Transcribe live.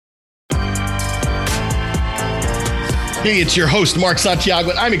Hey, it's your host, Mark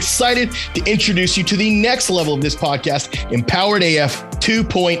Santiago, and I'm excited to introduce you to the next level of this podcast, Empowered AF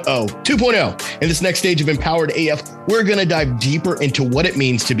 2.0. In this next stage of Empowered AF, we're going to dive deeper into what it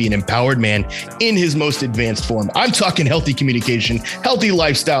means to be an empowered man in his most advanced form. I'm talking healthy communication, healthy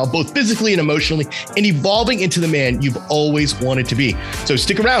lifestyle, both physically and emotionally, and evolving into the man you've always wanted to be. So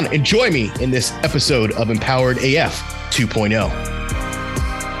stick around and join me in this episode of Empowered AF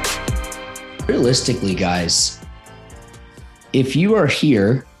 2.0. Realistically, guys, if you are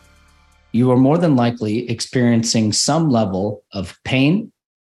here, you are more than likely experiencing some level of pain,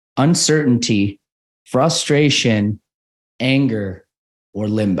 uncertainty, frustration, anger, or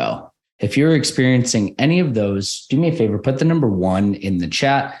limbo. If you're experiencing any of those, do me a favor, put the number 1 in the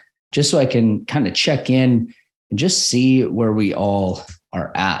chat, just so I can kind of check in and just see where we all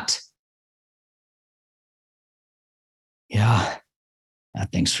are at. Yeah.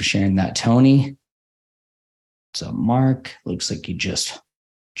 Thanks for sharing that, Tony. What's up, Mark? Looks like you just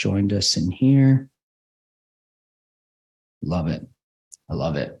joined us in here. Love it. I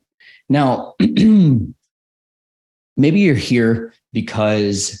love it. Now, maybe you're here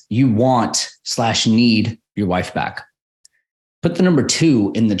because you want/need your wife back. Put the number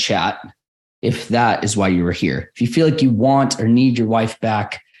 2 in the chat if that is why you were here. If you feel like you want or need your wife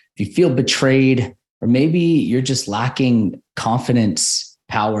back, if you feel betrayed, or maybe you're just lacking confidence,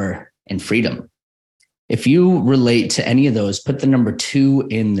 power, and freedom. If you relate to any of those, put the number 2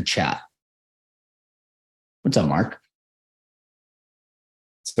 in the chat. What's up, Mark?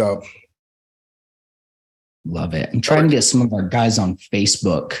 What's up? Love it. I'm trying to get some of our guys on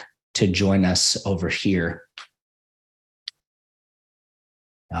Facebook to join us over here.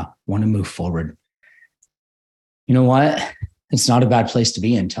 Yeah, want to move forward. You know what? It's not a bad place to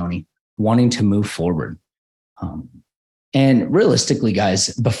be in, Tony. Wanting to move forward. And realistically,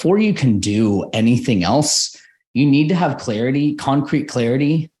 guys, before you can do anything else, you need to have clarity, concrete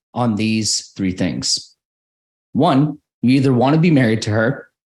clarity on these 3 things. 1, you either want to be married to her,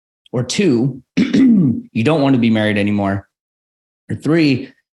 or 2, you don't want to be married anymore, or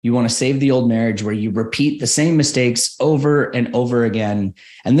 3, you want to save the old marriage where you repeat the same mistakes over and over again.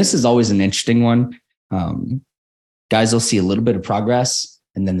 And this is always an interesting one. Guys will see a little bit of progress,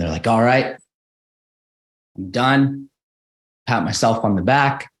 and then they're like, all right, I'm done. Pat myself on the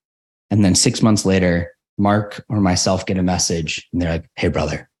back. And then 6 months later, Mark or myself get a message and they're like, hey,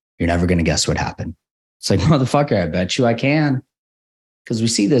 brother, you're never going to guess what happened. It's like, motherfucker, I bet you I can. Because we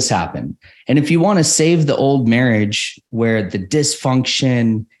see this happen. And if you want to save the old marriage where the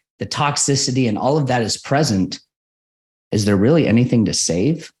dysfunction, the toxicity, and all of that is present, is there really anything to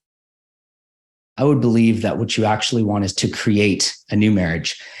save? I would believe that what you actually want is to create a new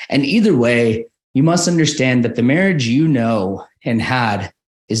marriage. And either way, you must understand that the marriage you know and had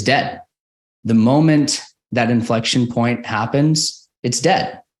is dead. The moment that inflection point happens, it's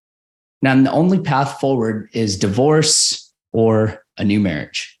dead. Now, the only path forward is divorce or a new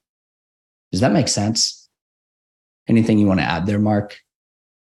marriage. Does that make sense? Anything you want to add there, Mark?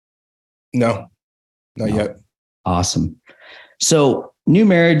 No, not yet. Awesome. So new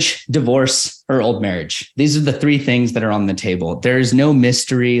marriage, divorce, or old marriage. These are the 3 things that are on the table. There is no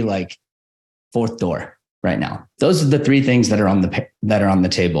mystery like 4th door right now. Those are the 3 things that are on the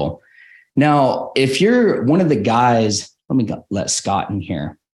table. Now, if you're one of the guys, let Scott in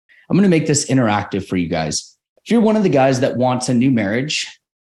here. I'm going to make this interactive for you guys. If you're one of the guys that wants a new marriage,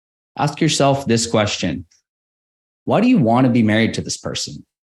 ask yourself this question. Why do you want to be married to this person?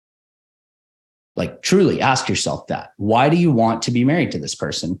 Like, truly ask yourself that. Why do you want to be married to this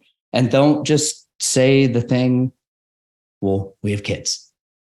person? And don't just say the thing, well, we have kids.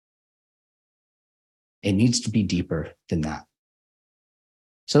 It needs to be deeper than that.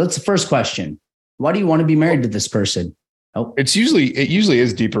 So that's the first question. Why do you want to be married to this person? Oh, it usually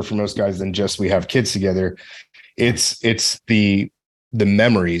is deeper for most guys than just we have kids together. It's the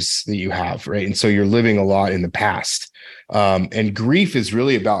memories that you have, right? And so you're living a lot in the past. And grief is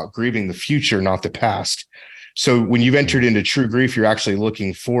really about grieving the future, not the past. So when you've entered into true grief, you're actually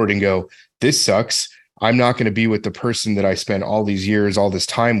looking forward and go, this sucks. I'm not going to be with the person that I spent all these years, all this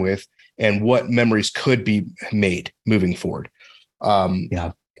time with. And what memories could be made moving forward.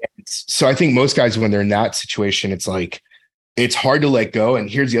 So I think most guys, when they're in that situation, it's like, it's hard to let go.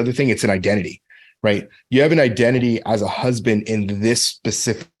 And here's the other thing. It's an identity, right? You have an identity as a husband in this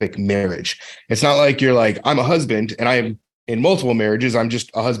specific marriage. It's not like you're like, I'm a husband and I am in multiple marriages. I'm just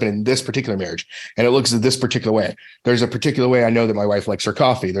a husband in this particular marriage. And it looks this particular way. There's a particular way I know that my wife likes her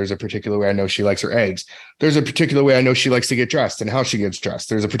coffee. There's a particular way I know she likes her eggs. There's a particular way I know she likes to get dressed and how she gets dressed.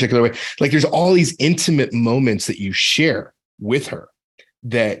 There's a particular way, like there's all these intimate moments that you share with her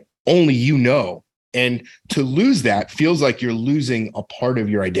that only you know. And to lose that feels like you're losing a part of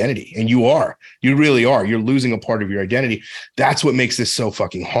your identity. And you really are. You're losing a part of your identity. That's what makes this so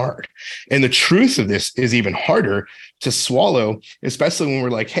fucking hard. And the truth of this is even harder to swallow, especially when we're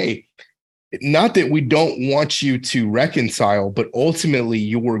like, hey, not that we don't want you to reconcile, but ultimately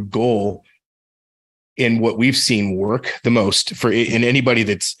your goal in what we've seen work the most in anybody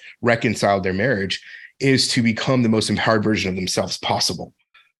that's reconciled their marriage is to become the most empowered version of themselves possible,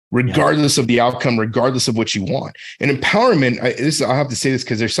 regardless of the outcome, regardless of what you want. And empowerment, I have to say this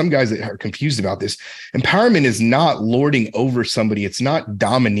because there's some guys that are confused about this. Empowerment is not lording over somebody. It's not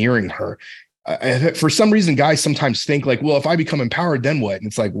domineering her. For some reason, guys sometimes think like, well, if I become empowered, then what? And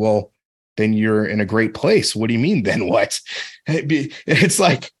it's like, well, then you're in a great place. What do you mean, then what? It's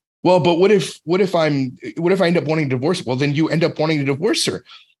like, well, but what if I end up wanting to divorce? Well, then you end up wanting to divorce her.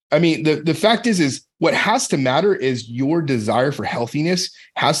 I mean, the fact is what has to matter is your desire for healthiness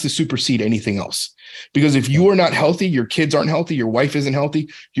has to supersede anything else. Because if you are not healthy, your kids aren't healthy, your wife isn't healthy,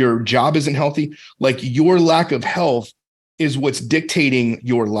 your job isn't healthy, like your lack of health is what's dictating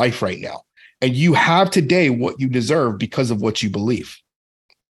your life right now. And you have today what you deserve because of what you believe.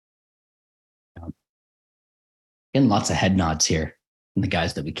 Getting lots of head nods here from the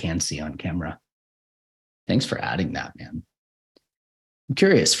guys that we can see on camera. Thanks for adding that, man. I'm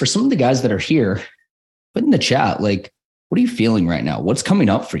curious, for some of the guys that are here, put in the chat, like, what are you feeling right now? What's coming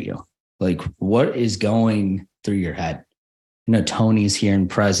up for you? Like, what is going through your head? You know, Tony's here and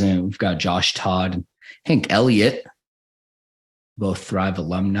present. We've got Josh Todd, Hank Elliott, both Thrive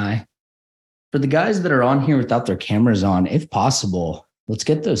alumni. For the guys that are on here without their cameras on, if possible, let's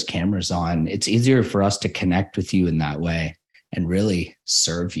get those cameras on. It's easier for us to connect with you in that way and really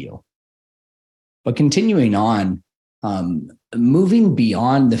serve you. But continuing on, moving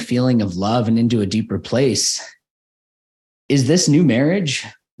beyond the feeling of love and into a deeper place, is this new marriage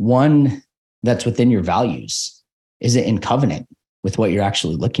one that's within your values? Is it in covenant with what you're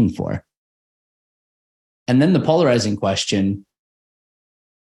actually looking for? And then the polarizing question,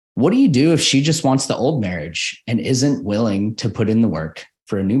 what do you do if she just wants the old marriage and isn't willing to put in the work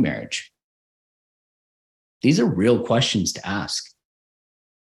for a new marriage? These are real questions to ask.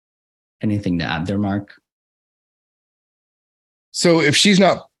 Anything to add there, Mark? So if she's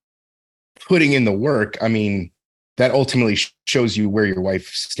not putting in the work, I mean, that ultimately shows you where your wife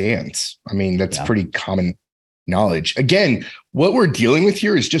stands. I mean, that's pretty common knowledge. Again, what we're dealing with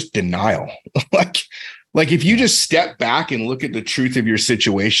here is just denial. Like if you just step back and look at the truth of your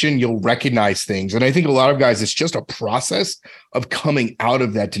situation, you'll recognize things. And I think a lot of guys, it's just a process of coming out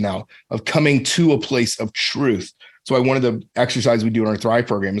of that denial, of coming to a place of truth. So one of the exercises we do in our Thrive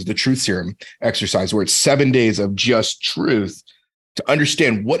program is the truth serum exercise, where it's 7 days of just truth to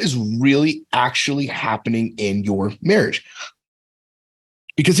understand what is really actually happening in your marriage.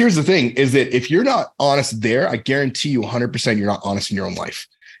 Because here's the thing, is that if you're not honest there, I guarantee you 100% you're not honest in your own life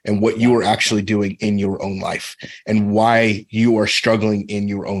and what you are actually doing in your own life and why you are struggling in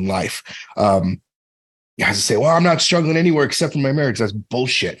your own life. You have to say, well, I'm not struggling anywhere except for my marriage. That's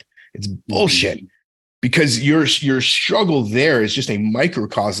bullshit. It's bullshit. Because your struggle there is just a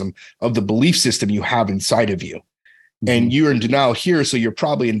microcosm of the belief system you have inside of you. And you're in denial here, so you're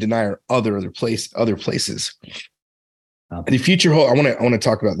probably in denial other places. The future hold. I want to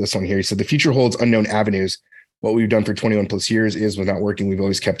talk about this one here. So the future holds unknown avenues. What we've done for 21 plus years is, without working, we've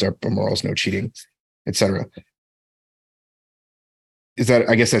always kept up our morals, no cheating, etc. Is that?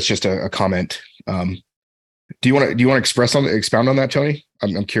 I guess that's just a comment. Do you want to expound on that, Tony?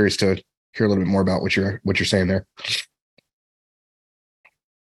 I'm curious to hear a little bit more about what you're saying there.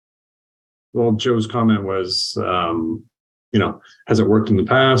 Well, Joe's comment was, has it worked in the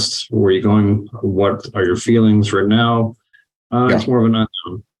past? Where are you going? What are your feelings right now? It's more of an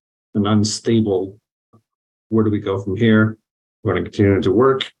unknown, an unstable. Where do we go from here? We're going to continue to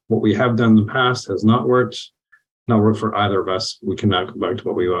work. What we have done in the past has not worked for either of us. We cannot go back to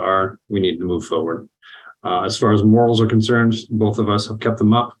what we are. We need to move forward. As far as morals are concerned, both of us have kept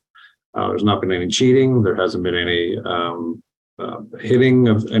them up. There's not been any cheating. There hasn't been any hitting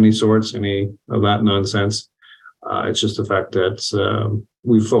of any sorts, any of that nonsense. It's just the fact that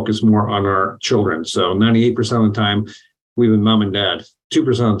we focus more on our children. So 98% of the time, we've been mom and dad. 2%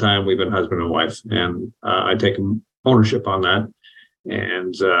 of the time, we've been husband and wife. And I take ownership on that.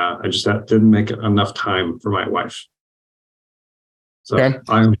 And I just didn't make enough time for my wife. So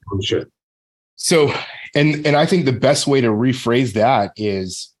I'm shit. So, and I think the best way to rephrase that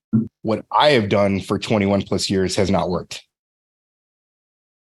is, what I have done for 21 plus years has not worked.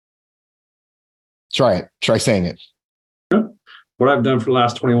 Try it. Try saying it. What I've done for the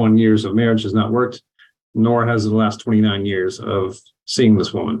last 21 years of marriage has not worked, nor has the last 29 years of seeing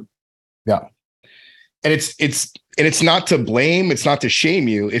this woman. Yeah. And it's not to blame, it's not to shame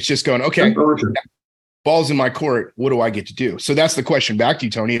you. It's just going, okay, ball's in my court. What do I get to do? So that's the question back to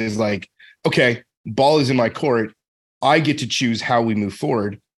you, Tony, is like, okay, ball is in my court. I get to choose how we move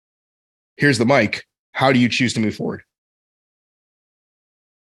forward. Here's the mic. How do you choose to move forward?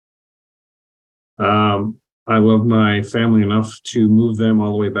 I love my family enough to move them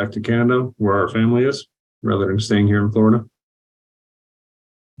all the way back to Canada, where our family is, rather than staying here in Florida.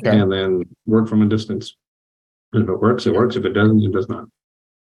 Okay. And then work from a distance. And if it works, it works. If it doesn't, it does not.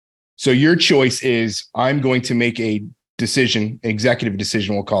 So your choice is, I'm going to make a decision, executive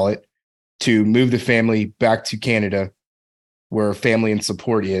decision, we'll call it, to move the family back to Canada, where family and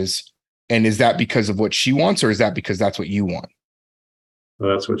support is. And is that because of what she wants, or is that because that's what you want?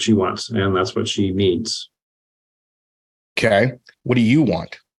 Well, that's what she wants, and that's what she needs. Okay. What do you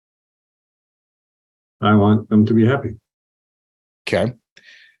want? I want them to be happy. Okay.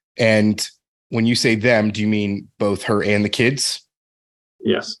 And when you say them, do you mean both her and the kids?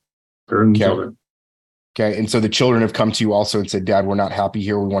 Yes. Her and the children. Okay. And so the children have come to you also and said, Dad, we're not happy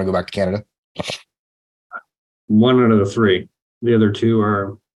here. We want to go back to Canada. One out of the three. The other two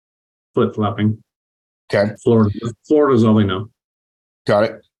are flip-flopping. Okay. Florida's all they know. Got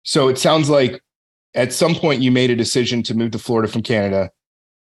it. So it sounds like at some point you made a decision to move to Florida from Canada,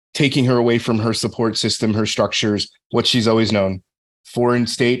 taking her away from her support system, her structures, what she's always known, foreign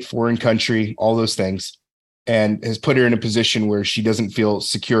state, foreign country, all those things, and has put her in a position where she doesn't feel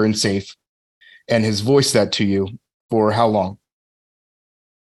secure and safe, and has voiced that to you for how long?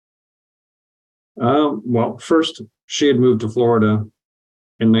 Well, first she had moved to Florida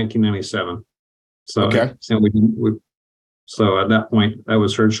in 1997. So, okay. So at that point, that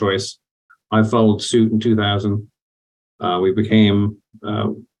was her choice. I followed suit in 2000. We became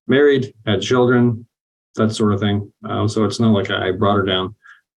married, had children, that sort of thing. So it's not like I brought her down.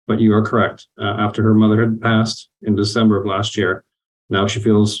 But you are correct. After her mother had passed in December of last year, now she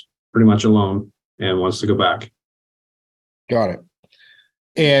feels pretty much alone and wants to go back. Got it.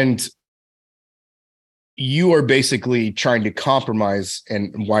 And you are basically trying to compromise.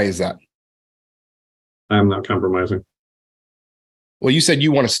 And why is that? I'm not compromising. Well, you said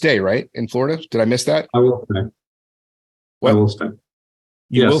you want to stay, right? In Florida? Did I miss that? I will stay. What? I will stay.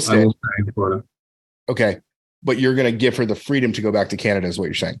 You will stay? I will stay in Florida. Okay. But you're going to give her the freedom to go back to Canada is what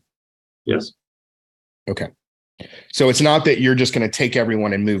you're saying? Yes. Okay. So it's not that you're just going to take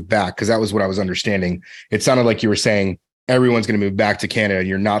everyone and move back, because that was what I was understanding. It sounded like you were saying everyone's going to move back to Canada.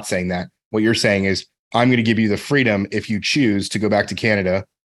 You're not saying that. What you're saying is, I'm going to give you the freedom if you choose to go back to Canada.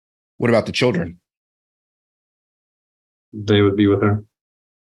 What about the children? They would be with her.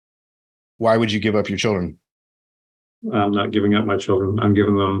 Why would you give up your children? I'm not giving up my children. I'm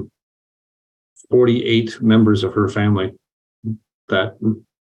giving them 48 members of her family that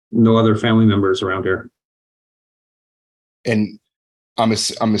no other family members around here. And I'm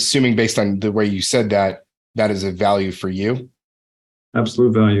assuming, based on the way you said that, that is a value for you?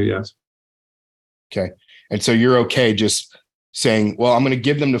 Absolute value, yes. Okay. And so you're okay just saying, well, I'm going to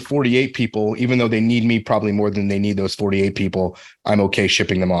give them to 48 people, even though they need me probably more than they need those 48 people. I'm okay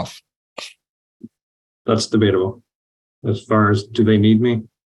shipping them off. That's debatable. As far as, do they need me?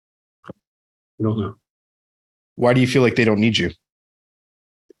 I don't know. Why do you feel like they don't need you?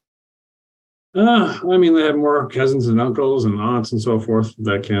 I mean, they have more cousins and uncles and aunts and so forth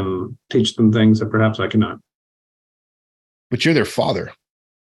that can teach them things that perhaps I cannot. But you're their father.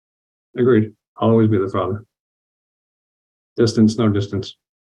 Agreed. I'll always be their father. Distance, no distance.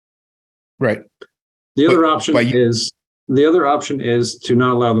 Right. The other option is to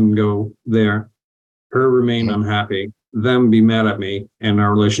not allow them to go there, her remain unhappy, them be mad at me, and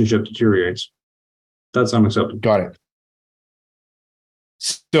our relationship deteriorates. That's unacceptable. Got it.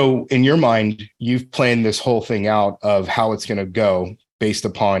 So in your mind, you've planned this whole thing out of how it's going to go based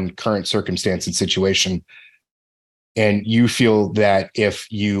upon current circumstance and situation. And you feel that if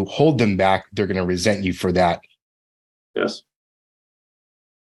you hold them back, they're going to resent you for that. Yes.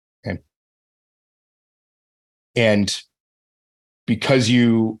 Okay. And because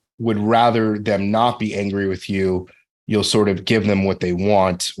you would rather them not be angry with you, you'll sort of give them what they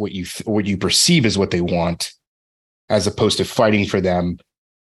want, what you perceive as what they want, as opposed to fighting for them,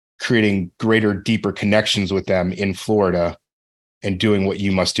 creating greater, deeper connections with them in Florida and doing what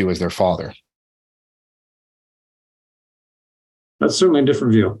you must do as their father. That's certainly a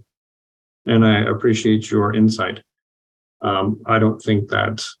different view. And I appreciate your insight. I don't think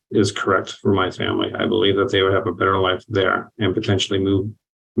that is correct for my family. I believe that they would have a better life there and potentially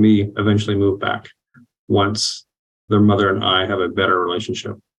eventually move back once their mother and I have a better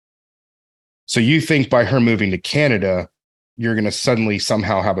relationship. So you think by her moving to Canada, you're going to suddenly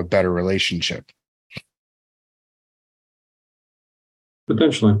somehow have a better relationship?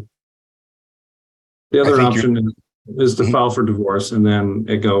 Potentially. The other option is to file for divorce and then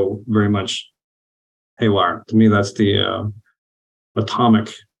it go very much haywire. To me, that's the atomic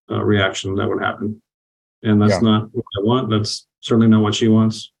reaction that would happen. And that's not what I want. That's certainly not what she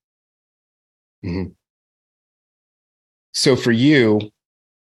wants. Mm-hmm. So for you,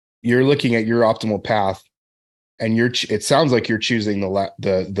 you're looking at your optimal path, and it sounds like you're choosing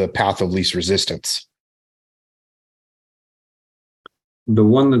the path of least resistance. The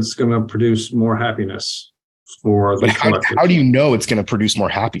one that's going to produce more happiness for the collective. How do you know it's going to produce more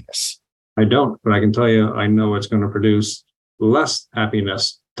happiness? I don't, but I can tell you, I know it's going to produce less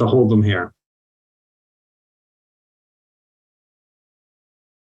happiness to hold them here.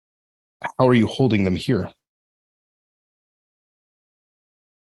 How are you holding them here?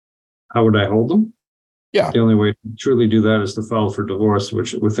 How would I hold them? Yeah. The only way to truly do that is to file for divorce,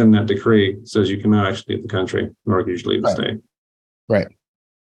 which within that decree says you cannot actually leave the country, nor can you leave the state. Right.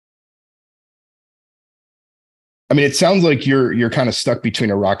 I mean, it sounds like you're kind of stuck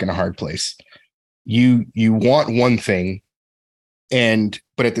between a rock and a hard place. You want one thing,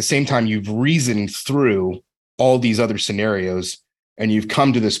 but at the same time, you've reasoned through all these other scenarios, and you've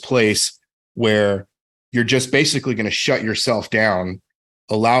come to this place where you're just basically going to shut yourself down,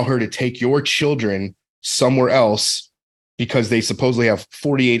 allow her to take your children somewhere else because they supposedly have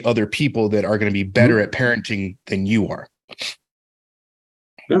 48 other people that are going to be better at parenting than you are.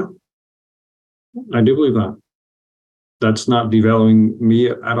 Yeah, I do believe that. That's not devaluing me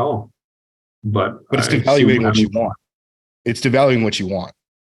at all. But it's devaluing what you want. It's devaluing what you want.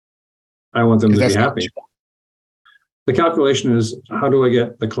 I want them to be happy. The calculation is, how do I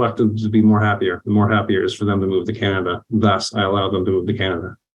get the collective to be more happier? The more happier is for them to move to Canada. Thus, I allow them to move to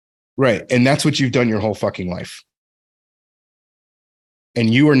Canada. Right. And that's what you've done your whole fucking life.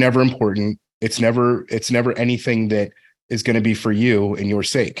 And you are never important. It's never anything that is going to be for you and your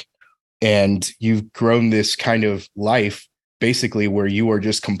sake. And you've grown this kind of life basically where you are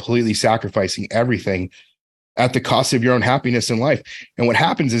just completely sacrificing everything at the cost of your own happiness in life. And what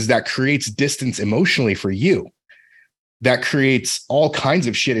happens is that creates distance emotionally for you. That creates all kinds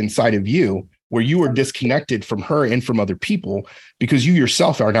of shit inside of you where you are disconnected from her and from other people because you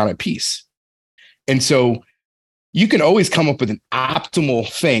yourself are not at peace. And so you can always come up with an optimal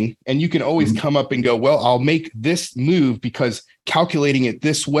thing, and you can always come up and go, well, I'll make this move because calculating it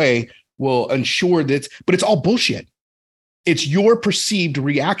this way will ensure that, but it's all bullshit. It's your perceived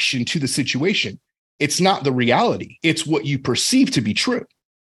reaction to the situation. It's not the reality. It's what you perceive to be true.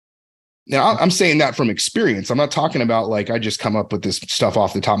 Now, I'm saying that from experience. I'm not talking about like I just come up with this stuff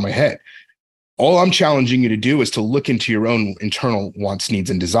off the top of my head. All I'm challenging you to do is to look into your own internal wants,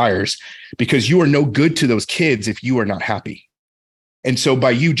 needs, and desires, because you are no good to those kids if you are not happy. And so by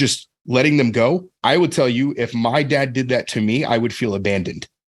you just letting them go, I would tell you, if my dad did that to me, I would feel abandoned.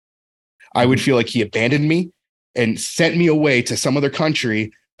 I would feel like he abandoned me and sent me away to some other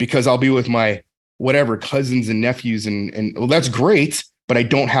country because I'll be with my whatever cousins and nephews. And well, that's great, but I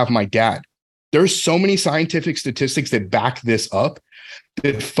don't have my dad. There's so many scientific statistics that back this up,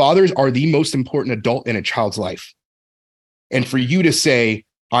 that fathers are the most important adult in a child's life. And for you to say,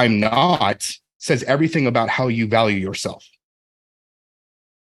 I'm not, says everything about how you value yourself.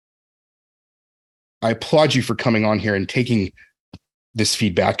 I applaud you for coming on here and taking this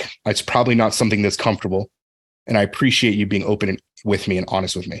feedback. It's probably not something that's comfortable. And I appreciate you being open with me and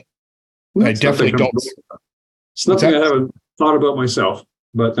honest with me. I definitely don't. It's nothing I haven't thought about myself,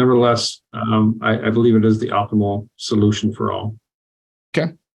 but nevertheless, I believe it is the optimal solution for all.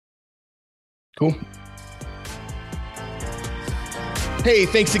 Okay. Cool. Hey,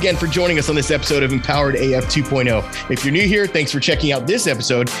 thanks again for joining us on this episode of Empowered AF 2.0. If you're new here, thanks for checking out this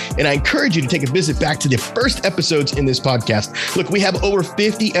episode. And I encourage you to take a visit back to the first episodes in this podcast. Look, we have over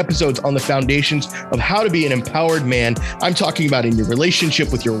 50 episodes on the foundations of how to be an empowered man. I'm talking about in your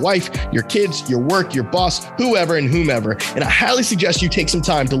relationship with your wife, your kids, your work, your boss, whoever and whomever. And I highly suggest you take some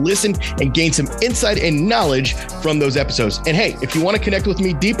time to listen and gain some insight and knowledge from those episodes. And hey, if you want to connect with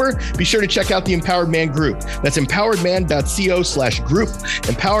me deeper, be sure to check out the Empowered Man group. That's empoweredman.co/group.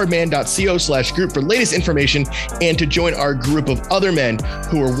 empoweredman.co/group for latest information and to join our group of other men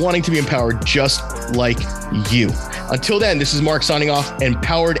who are wanting to be empowered just like you. Until then, this is Mark signing off,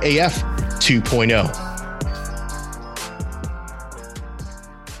 Empowered AF 2.0.